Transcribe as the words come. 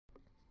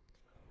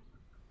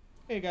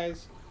Hey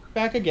guys,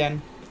 back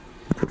again.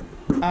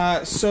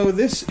 So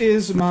this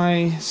is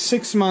my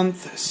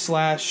 6-month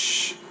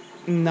slash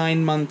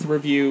 9-month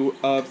review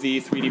of the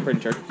 3D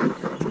printer.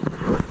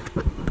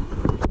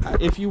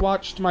 If you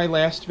watched my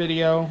last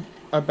video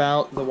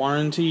about the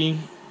warranty,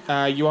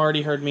 you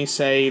already heard me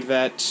say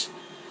that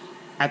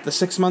at the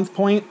 6-month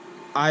point,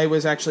 I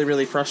was actually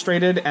really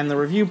frustrated, and the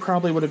review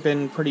probably would have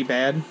been pretty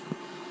bad.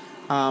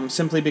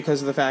 Simply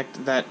because of the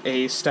fact that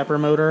a stepper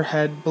motor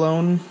had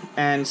blown,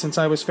 and since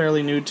I was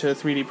fairly new to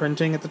 3D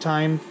printing at the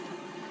time,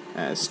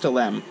 still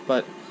am,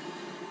 but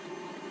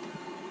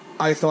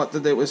I thought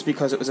that it was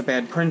because it was a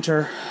bad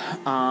printer.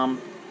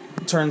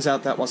 Turns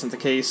out that wasn't the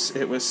case.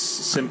 It was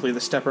simply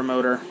the stepper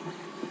motor.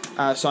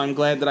 So I'm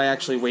glad that I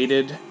actually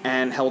waited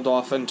and held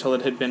off until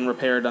it had been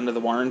repaired under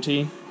the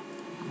warranty.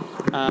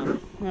 I'll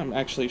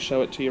actually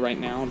show it to you right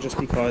now, just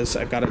because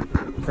I've got a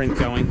print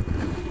going.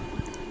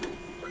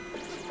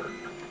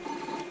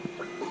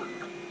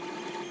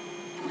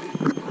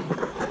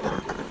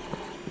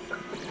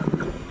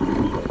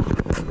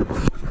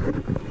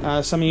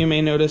 Some of you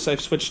may notice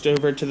I've switched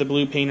over to the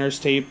blue painter's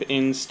tape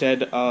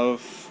instead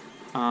of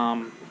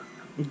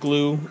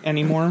glue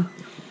anymore.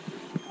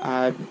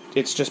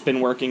 It's just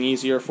been working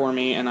easier for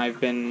me, and I've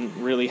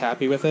been really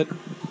happy with it.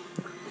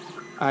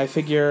 I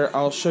figure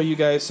I'll show you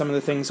guys some of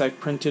the things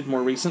I've printed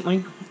more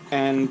recently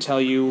and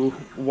tell you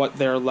what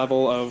their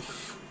level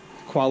of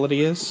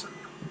quality is.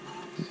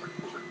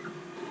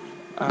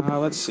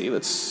 Let's see,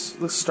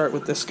 let's start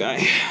with this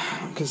guy,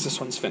 because this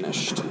one's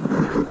finished.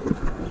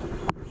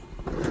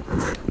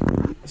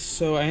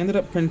 So I ended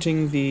up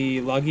printing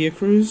the Logia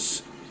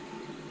Cruise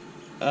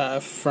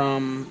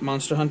from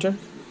Monster Hunter.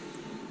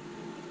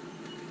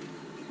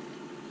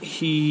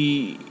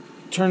 He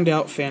turned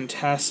out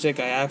fantastic.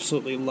 I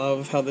absolutely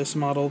love how this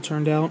model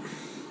turned out.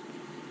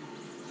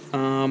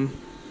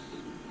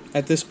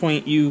 At this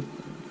point, you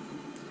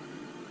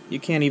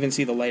can't even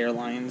see the layer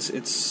lines.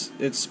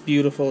 It's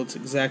beautiful. It's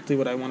exactly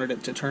what I wanted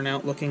it to turn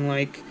out looking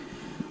like.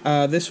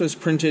 This was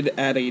printed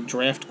at a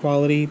draft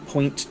quality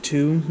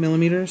 0.2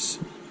 millimeters.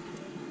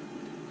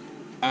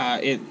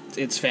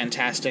 It's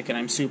fantastic, and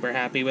I'm super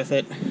happy with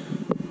it.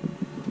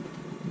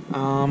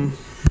 Real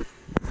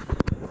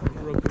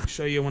quick,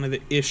 show you one of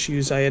the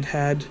issues I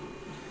had.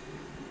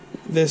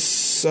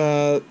 This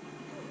was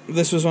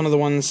one of the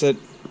ones that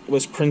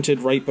was printed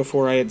right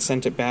before I had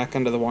sent it back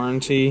under the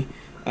warranty.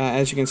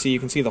 As you can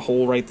see the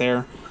hole right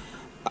there.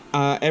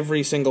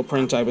 Every single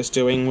print I was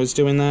doing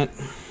that.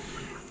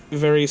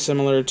 Very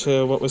similar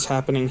to what was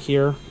happening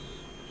here.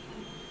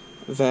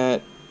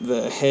 That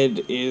the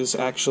head is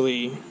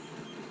actually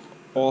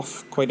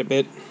off quite a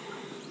bit.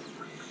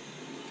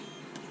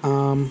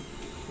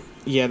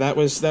 Yeah, that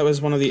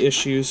was one of the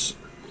issues,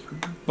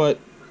 but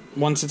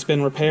once it's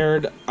been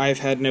repaired, I've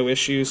had no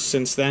issues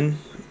since then.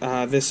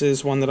 This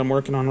is one that I'm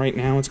working on right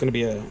now. It's going to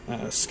be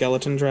a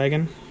skeleton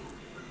dragon.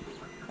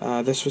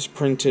 This was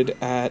printed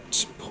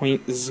at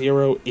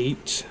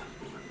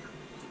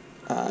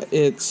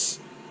 0.08.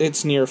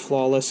 It's near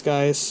flawless,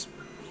 guys.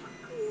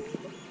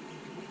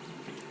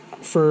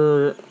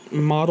 For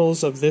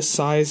models of this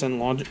size and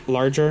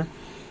larger,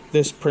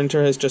 this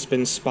printer has just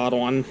been spot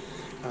on.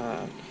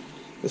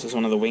 This is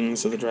one of the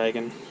wings of the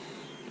dragon.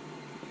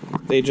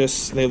 They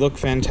look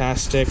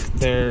fantastic.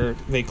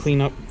 They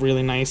clean up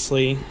really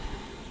nicely.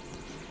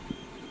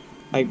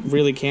 I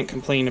really can't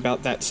complain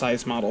about that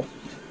size model.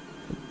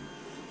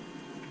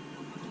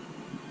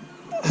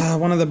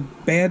 One of the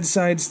bad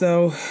sides,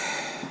 though,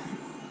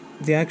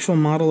 the actual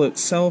model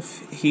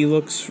itself, he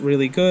looks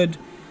really good,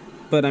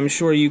 but I'm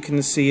sure you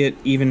can see it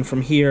even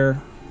from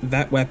here.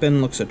 That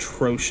weapon looks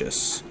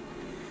atrocious.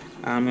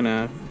 I'm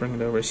gonna bring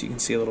it over so you can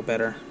see a little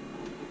better.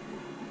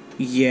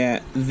 Yeah,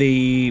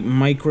 the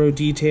micro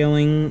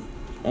detailing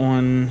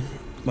on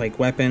like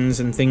weapons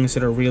and things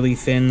that are really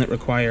thin that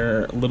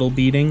require little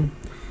beading,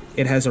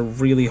 it has a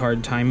really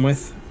hard time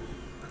with.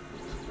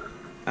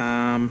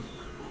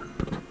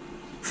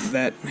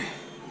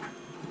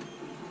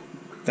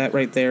 That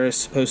right there is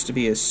supposed to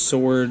be a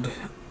sword.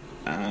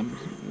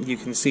 You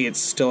can see it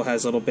still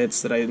has little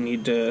bits that I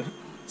need to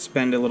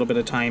spend a little bit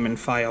of time and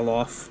file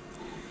off.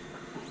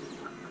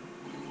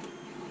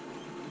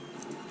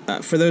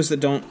 For those that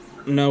don't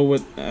know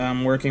what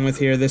I'm working with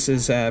here, this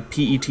is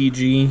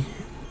PETG.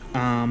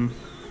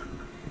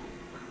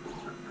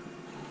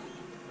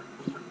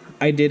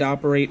 I did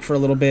operate for a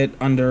little bit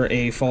under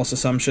a false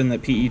assumption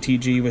that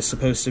PETG was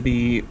supposed to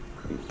be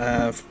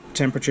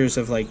temperatures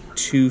of like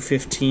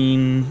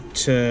 215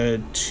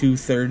 to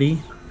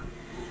 230.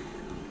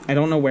 I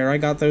don't know where I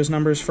got those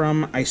numbers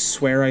from. I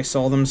swear I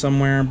saw them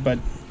somewhere, but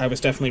I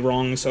was definitely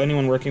wrong. So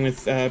anyone working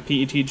with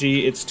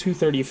PETG, it's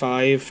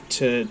 235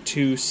 to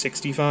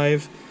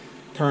 265.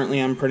 Currently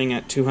I'm printing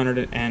at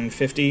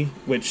 250,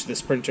 which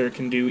this printer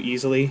can do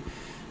easily.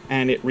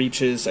 And it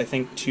reaches, I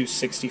think,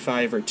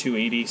 265 or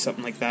 280,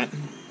 something like that.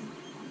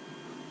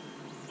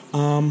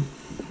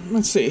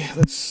 Let's see.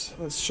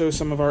 Let's show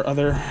some of our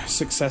other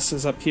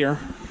successes up here.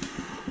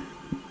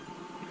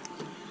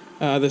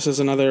 This is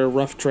another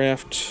rough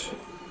draft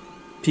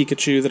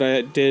Pikachu that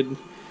I did.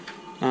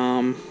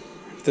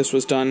 This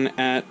was done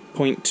at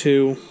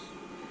 0.2.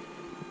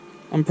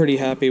 I'm pretty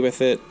happy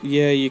with it.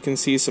 Yeah, you can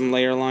see some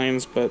layer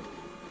lines, but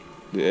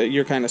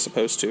you're kind of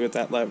supposed to at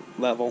that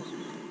level.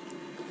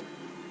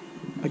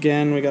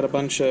 Again, we got a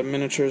bunch of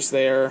miniatures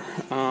there.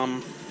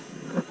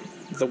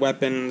 The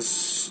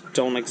weapons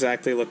don't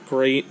exactly look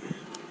great,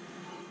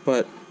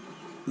 but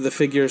the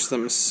figures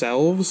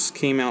themselves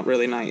came out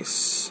really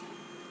nice.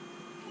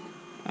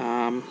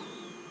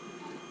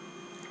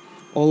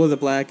 All of the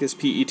black is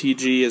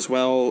PETG as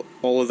well.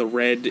 All of the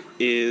red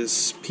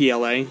is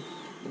PLA.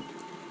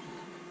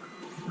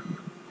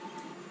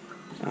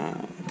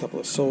 A couple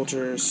of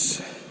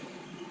soldiers.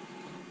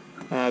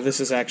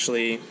 This is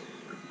actually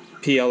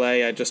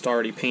PLA. I just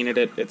already painted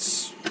it.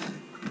 It's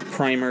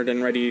primered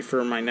and ready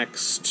for my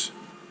next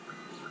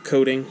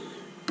coating.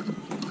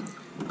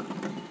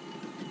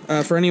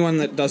 For anyone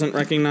that doesn't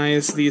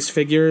recognize these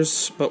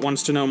figures but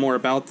wants to know more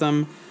about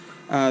them,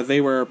 they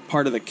were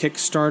part of the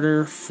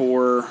Kickstarter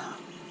for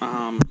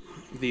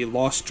the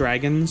Lost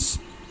Dragons,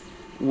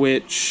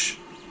 which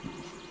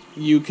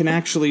you can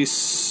actually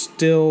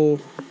still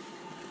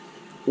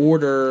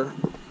order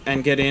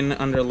and get in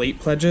under late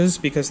pledges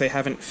because they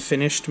haven't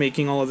finished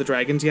making all of the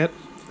dragons yet.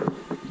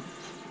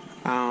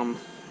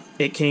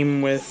 It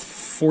came with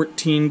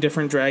 14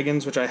 different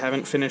dragons, which I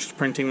haven't finished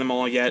printing them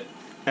all yet,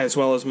 as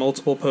well as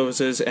multiple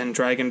poses and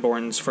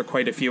dragonborns for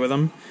quite a few of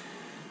them,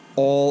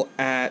 all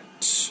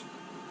at,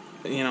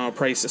 you know, a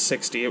price of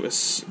 $60. It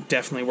was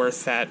definitely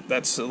worth that.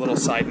 That's a little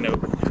side note.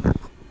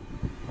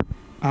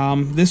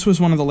 This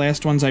was one of the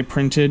last ones I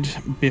printed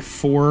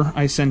before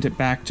I sent it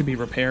back to be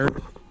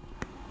repaired.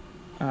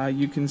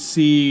 You can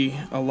see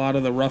a lot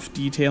of the rough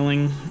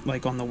detailing,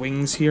 like on the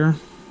wings here.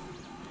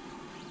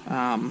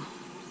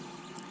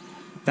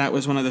 That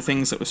was one of the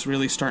things that was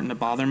really starting to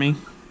bother me.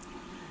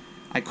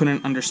 I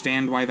couldn't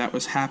understand why that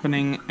was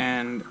happening,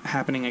 and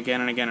happening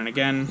again and again and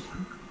again.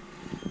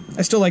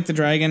 I still like the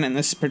dragon, and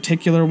this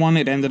particular one,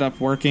 it ended up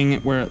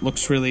working where it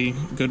looks really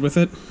good with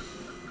it.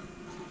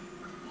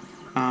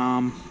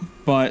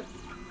 But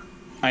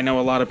I know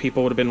a lot of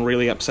people would have been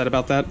really upset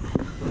about that.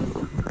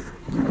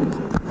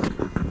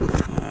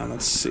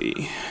 Let's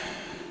see.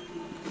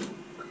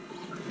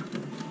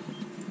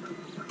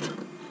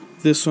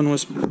 This one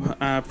was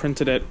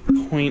printed at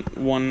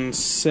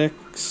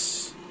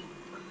 0.16.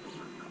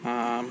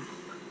 I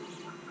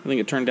think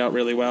it turned out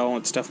really well.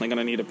 It's definitely going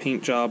to need a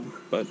paint job,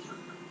 but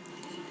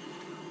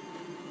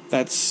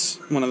that's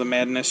one of the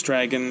Madness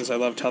Dragons. I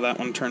loved how that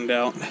one turned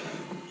out.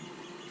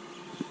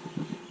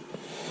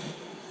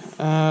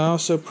 I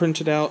also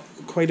printed out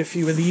quite a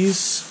few of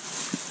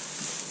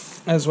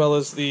these, as well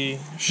as the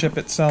ship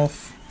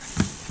itself.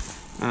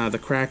 The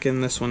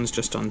Kraken, this one's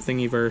just on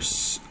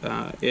Thingiverse.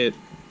 It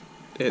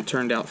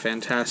turned out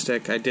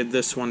fantastic. I did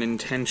this one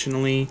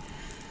intentionally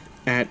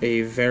at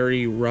a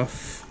very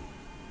rough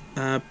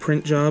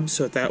print job,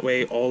 so that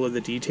way all of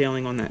the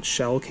detailing on that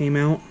shell came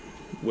out,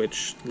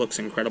 which looks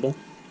incredible.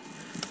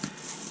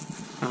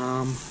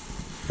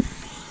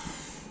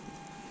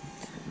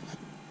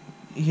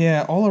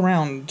 Yeah, all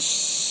around,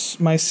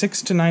 my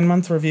 6 to 9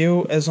 month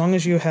review, as long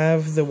as you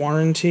have the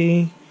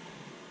warranty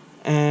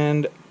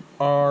and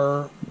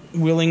are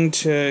willing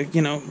to,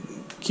 you know,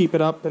 keep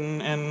it up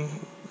and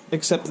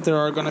accept that there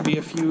are going to be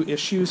a few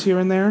issues here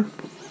and there,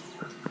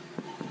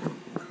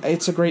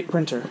 it's a great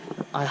printer.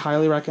 I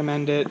highly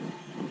recommend it.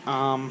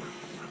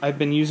 I've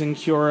been using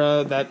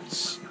Cura.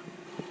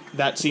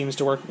 That seems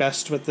to work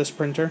best with this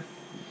printer.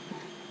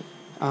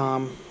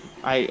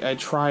 I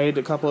tried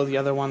a couple of the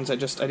other ones. I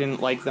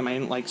didn't like them. I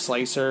didn't like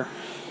Slicer.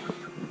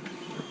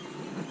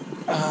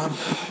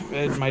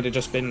 It might have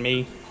just been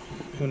me.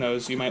 Who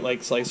knows? You might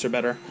like Slicer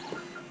better.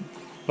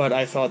 But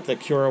I thought that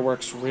Cura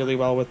works really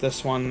well with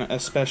this one,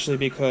 especially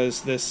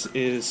because this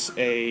is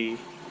a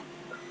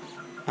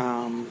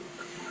not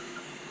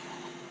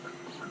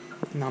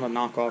a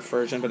knockoff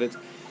version, but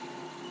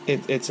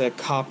it's a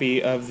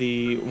copy of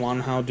the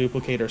Wanhao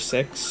Duplicator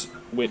 6,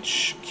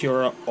 which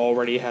Cura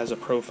already has a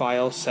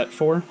profile set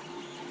for,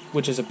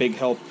 which is a big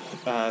help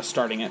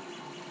starting it.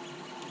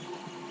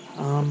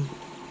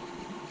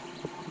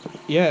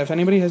 Yeah, if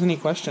anybody has any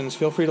questions,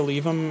 feel free to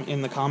leave them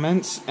in the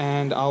comments,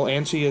 and I'll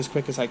answer you as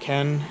quick as I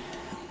can.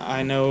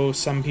 I know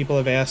some people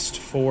have asked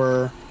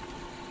for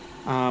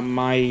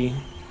my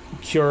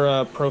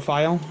Cura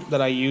profile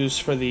that I use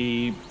for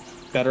the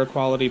better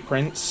quality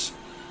prints.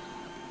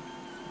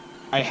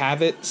 I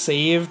have it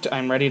saved.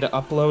 I'm ready to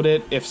upload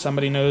it. If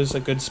somebody knows a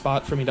good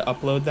spot for me to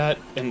upload that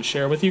and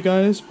share with you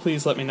guys,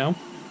 please let me know.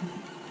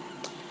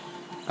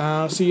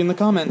 See you in the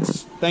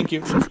comments. Thank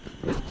you.